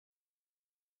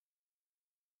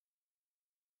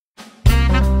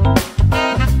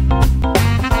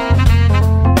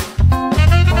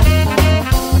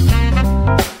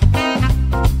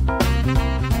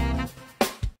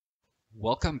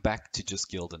Welcome back to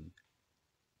Just Gulden.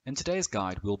 In today's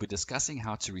guide, we'll be discussing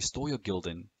how to restore your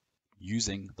Gulden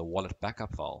using the wallet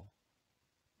backup file.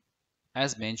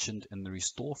 As mentioned in the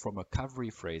Restore from Recovery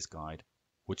phrase guide,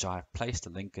 which I have placed a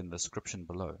link in the description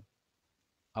below,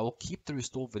 I will keep the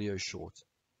restore video short,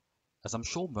 as I'm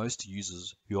sure most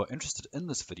users who are interested in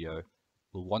this video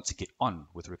will want to get on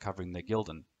with recovering their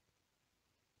Gulden.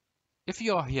 If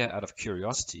you are here out of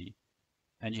curiosity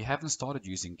and you haven't started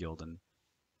using Gulden,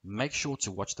 make sure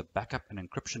to watch the backup and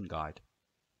encryption guide.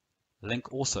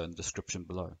 Link also in the description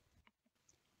below.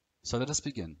 So let us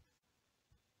begin.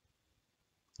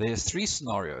 There are 3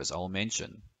 scenarios I'll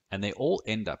mention, and they all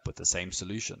end up with the same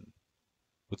solution,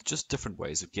 with just different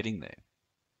ways of getting there.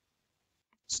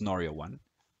 Scenario 1.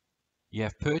 You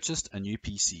have purchased a new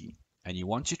PC, and you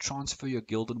want to transfer your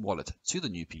Gulden wallet to the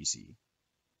new PC.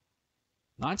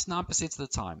 99% of the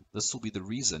time, this will be the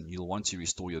reason you'll want to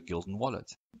restore your Gulden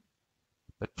wallet.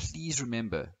 But please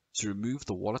remember to remove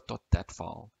the wallet.dat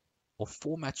file or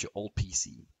format your old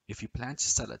PC if you plan to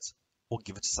sell it or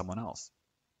give it to someone else.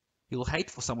 You'll hate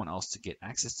for someone else to get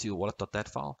access to your wallet.dat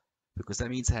file because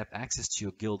that means they have access to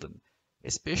your Gulden,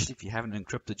 especially if you haven't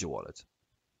encrypted your wallet.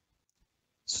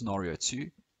 Scenario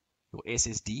 2, your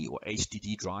SSD or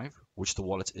HDD drive, which the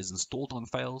wallet is installed on,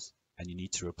 fails and you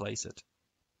need to replace it.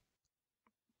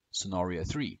 Scenario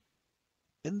 3,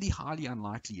 in the highly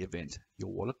unlikely event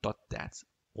your wallet.dat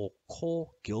or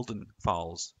core Gulden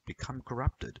files become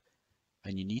corrupted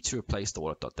and you need to replace the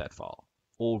wallet.dat file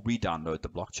or re-download the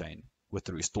blockchain with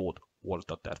the restored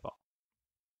wallet.dat file.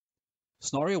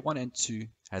 Scenario 1 and 2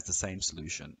 has the same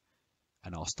solution,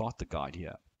 and I'll start the guide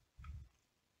here.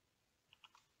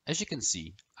 As you can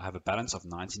see, I have a balance of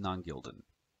 99 Gulden,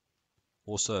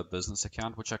 also a business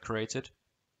account which I created,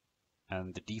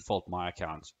 and the default My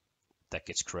account that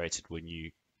gets created when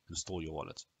you install your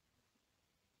wallet.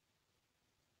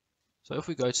 So if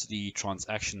we go to the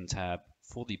transaction tab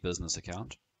for the business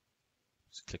account,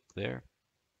 just click there,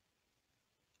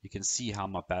 you can see how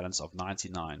my balance of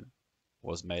 99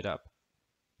 was made up.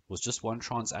 It was just one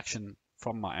transaction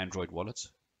from my Android wallet,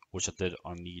 which I did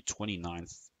on the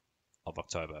 29th of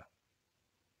October.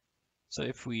 So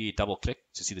if we double click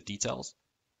to see the details,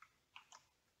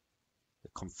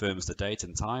 it confirms the date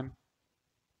and time,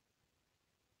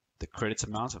 the credit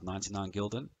amount of 99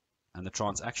 Gulden, and the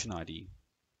transaction ID.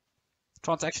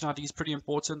 Transaction ID is pretty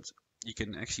important. You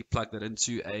can actually plug that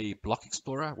into a block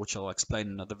explorer, which I'll explain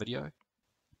in another video,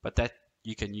 but that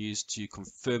you can use to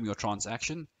confirm your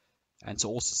transaction and to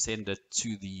also send it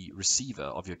to the receiver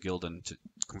of your Gulden to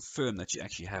confirm that you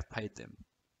actually have paid them.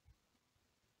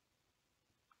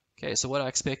 Okay, so what I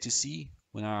expect to see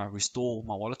when I restore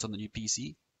my wallet on the new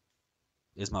PC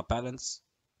is my balance,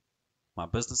 my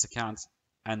business account,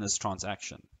 and this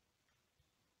transaction.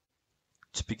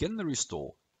 To begin the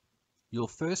restore, you'll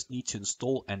first need to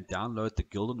install and download the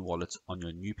Gulden wallet on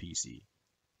your new PC.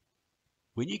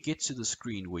 When you get to the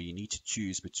screen where you need to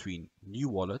choose between New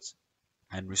Wallet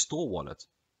and Restore Wallet,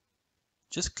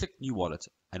 just click New Wallet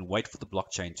and wait for the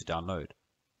blockchain to download.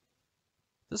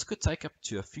 This could take up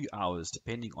to a few hours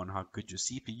depending on how good your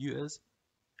CPU is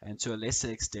and to a lesser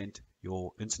extent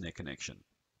your internet connection.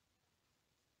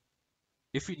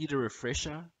 If you need a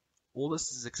refresher, all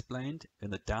this is explained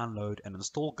in the download and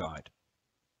install guide,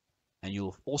 and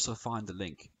you'll also find the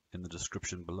link in the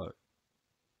description below.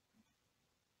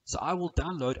 So I will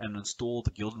download and install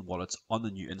the Gulden wallet on the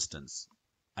new instance,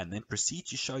 and then proceed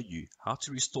to show you how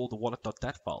to restore the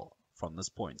wallet.dat file from this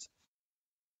point.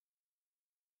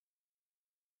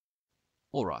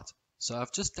 Alright, so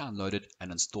I've just downloaded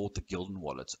and installed the Gulden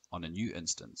wallet on a new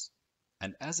instance,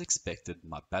 and as expected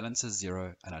my balance is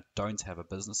 0 and I don't have a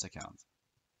business account.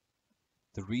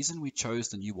 The reason we chose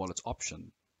the new wallet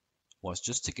option was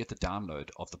just to get the download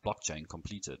of the blockchain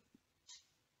completed.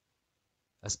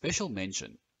 A special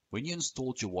mention, when you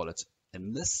installed your wallet,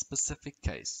 in this specific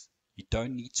case, you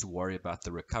don't need to worry about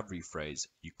the recovery phrase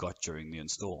you got during the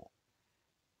install,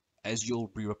 as you'll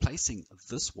be replacing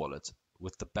this wallet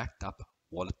with the backed up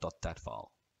wallet.dat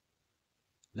file.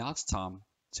 Now it's time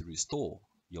to restore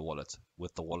your wallet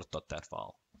with the wallet.dat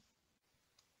file.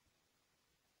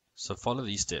 So follow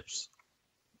these steps.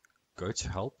 Go to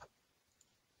Help,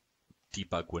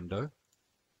 Debug window.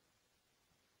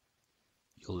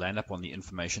 You'll land up on the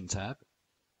Information tab.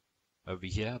 Over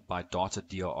here by data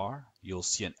dir, you'll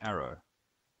see an arrow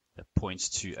that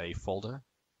points to a folder.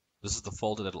 This is the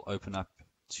folder that will open up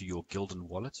to your Gulden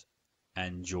wallet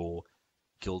and your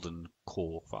Gulden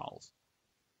core files.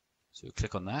 So you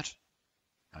click on that,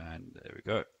 and there we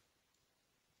go.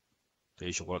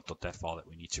 There's your wallet.dat file that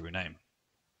we need to rename.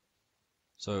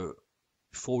 So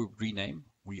before we rename,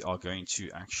 we are going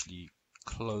to actually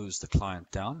close the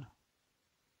client down.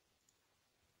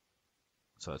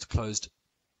 So it's closed,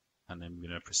 and then we're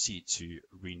going to proceed to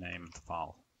rename the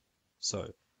file.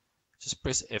 So just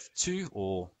press F2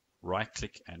 or right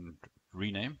click and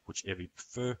rename, whichever you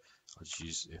prefer. I'll just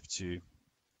use F2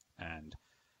 and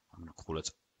I'm going to call it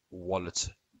wallet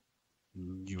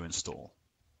new install.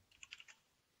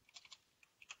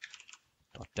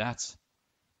 .dat.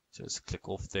 So just click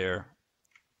off there.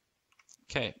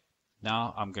 Okay,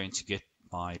 now I'm going to get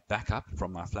my backup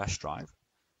from my flash drive.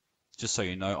 Just so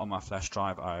you know, on my flash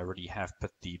drive, I already have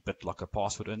put the BitLocker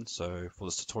password in. So for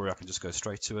this tutorial, I can just go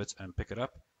straight to it and pick it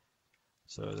up.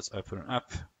 So let's open it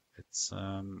up. It's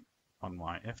on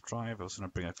my F drive. I was going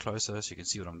to bring it closer so you can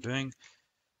see what I'm doing.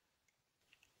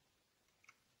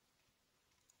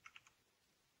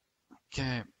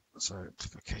 Okay, so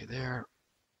click OK there.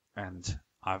 And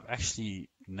I've actually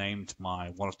named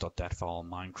my wallet.dat file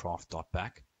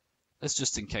minecraft.back. That's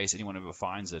just in case anyone ever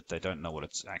finds it, they don't know what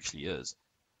it actually is.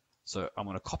 So I'm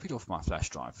going to copy it off my flash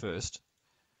drive first,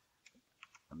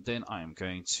 and then I'm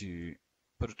going to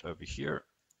put it over here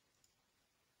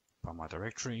by my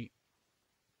directory,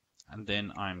 and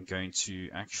then I'm going to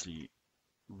actually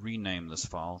rename this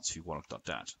file to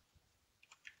wallet.dat.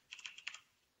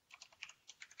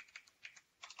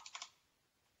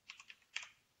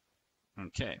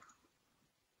 Okay,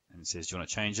 and it says, do you want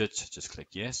to change it? Just click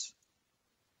yes.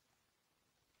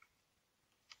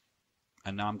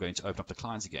 And now I'm going to open up the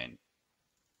clients again.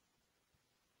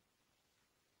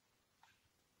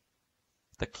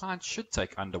 The client should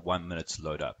take under 1 minute to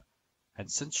load up.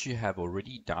 And since you have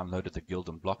already downloaded the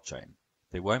Gulden blockchain,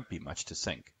 there won't be much to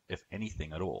sync, if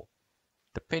anything at all,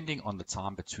 depending on the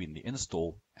time between the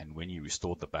install and when you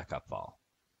restored the backup file.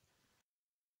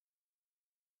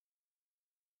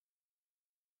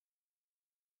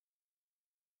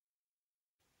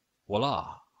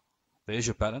 Voila! There's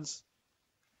your balance,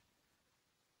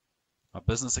 my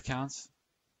business account,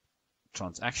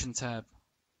 transaction tab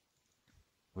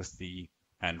with the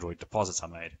Android deposits I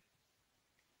made.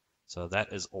 So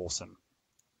that is awesome.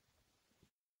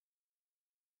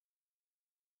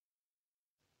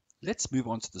 Let's move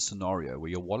on to the scenario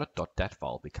where your wallet.dat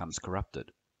file becomes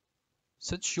corrupted.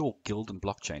 Since your Gulden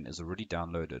blockchain is already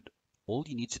downloaded, all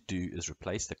you need to do is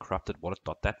replace the corrupted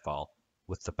wallet.dat file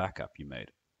with the backup you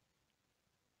made.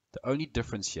 The only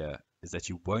difference here is that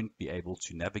you won't be able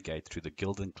to navigate through the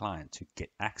Gulden client to get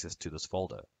access to this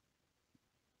folder.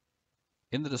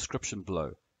 In the description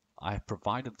below, I have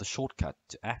provided the shortcut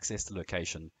to access the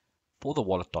location for the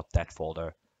wallet.dat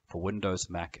folder for Windows,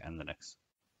 Mac, and Linux.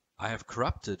 I have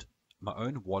corrupted my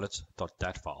own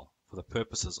wallet.dat file for the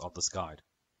purposes of this guide.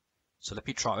 So let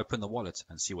me try open the wallet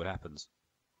and see what happens.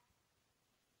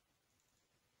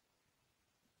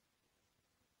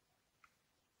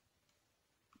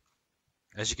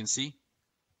 As you can see,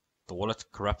 the wallet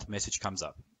corrupt message comes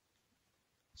up.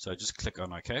 So just click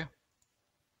on OK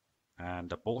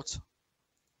and abort.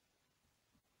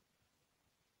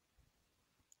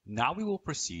 Now we will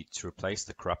proceed to replace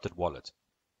the corrupted wallet.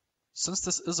 Since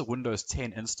this is a Windows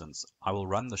 10 instance, I will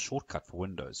run the shortcut for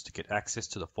Windows to get access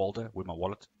to the folder where my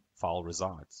wallet file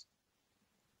resides.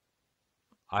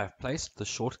 I have placed the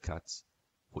shortcuts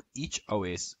for each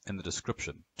OS in the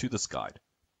description to this guide.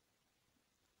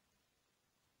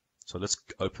 So let's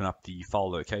open up the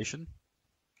file location.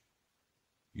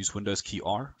 Use Windows key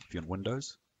R if you're on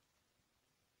Windows.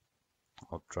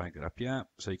 I'll drag it up here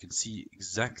so you can see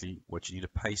exactly what you need to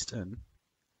paste in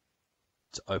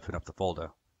to open up the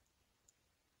folder.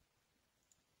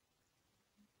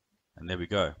 And there we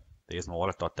go. There's my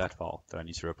wallet.dat file that I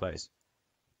need to replace.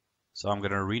 So I'm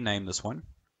going to rename this one.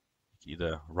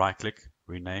 Either right click,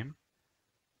 rename,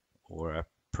 or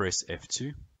press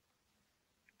F2.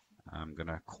 I'm going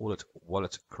to call it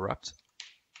wallet corrupt.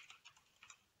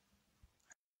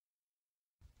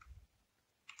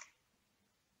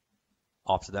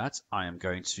 After that, I am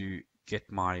going to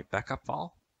get my backup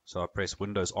file. So I press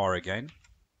Windows R again.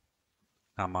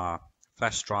 Now my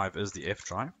flash drive is the F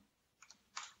drive.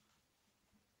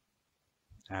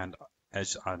 And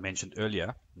as I mentioned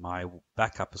earlier, my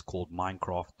backup is called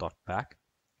minecraft.back.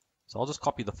 So I'll just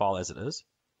copy the file as it is,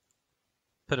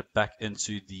 put it back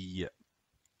into the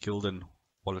Gulden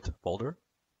wallet folder,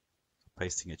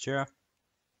 pasting it here,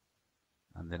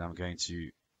 and then I'm going to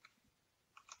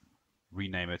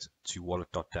rename it to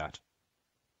wallet.dat.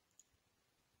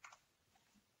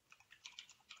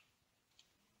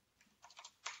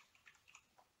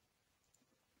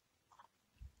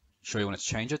 Sure you want to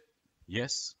change it?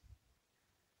 Yes.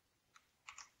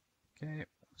 Okay,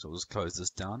 so we'll just close this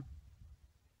down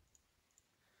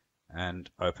and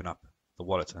open up the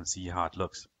wallet and see how it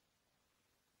looks.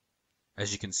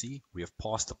 As you can see, we have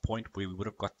passed the point where we would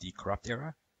have got the corrupt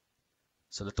error.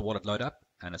 So let the wallet load up,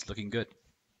 and it's looking good.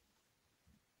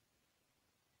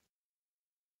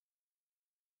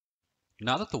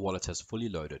 Now that the wallet has fully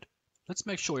loaded, let's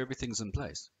make sure everything's in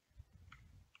place.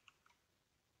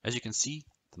 As you can see,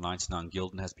 the 99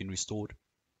 Gulden has been restored.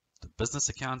 The business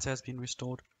account has been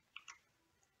restored.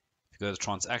 If you go to the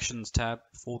Transactions tab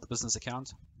for the business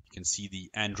account, you can see the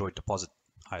Android deposit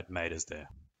I had made is there.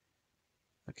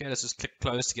 Okay, let's just click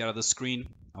close to get out of the screen.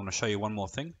 I want to show you one more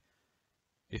thing.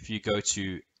 If you go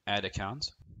to Add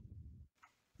Account,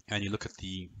 and you look at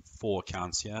the 4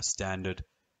 accounts here, Standard,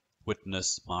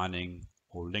 Witness, Mining,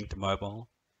 or Linked Mobile.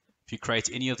 If you create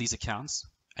any of these accounts,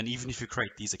 and even if you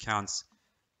create these accounts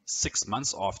 6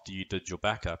 months after you did your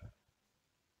backup,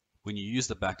 when you use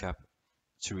the backup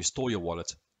to restore your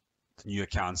wallet, the new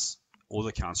accounts, all the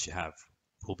accounts you have,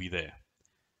 will be there,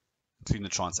 including the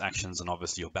transactions and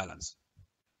obviously your balance.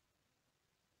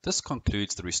 This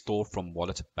concludes the Restore from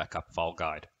Wallet Backup File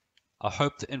Guide. I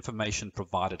hope the information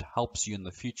provided helps you in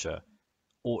the future,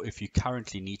 or if you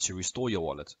currently need to restore your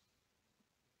wallet.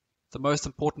 The most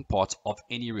important part of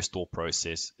any restore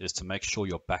process is to make sure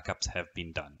your backups have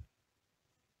been done.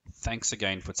 Thanks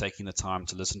again for taking the time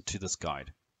to listen to this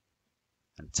guide,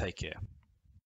 and take care.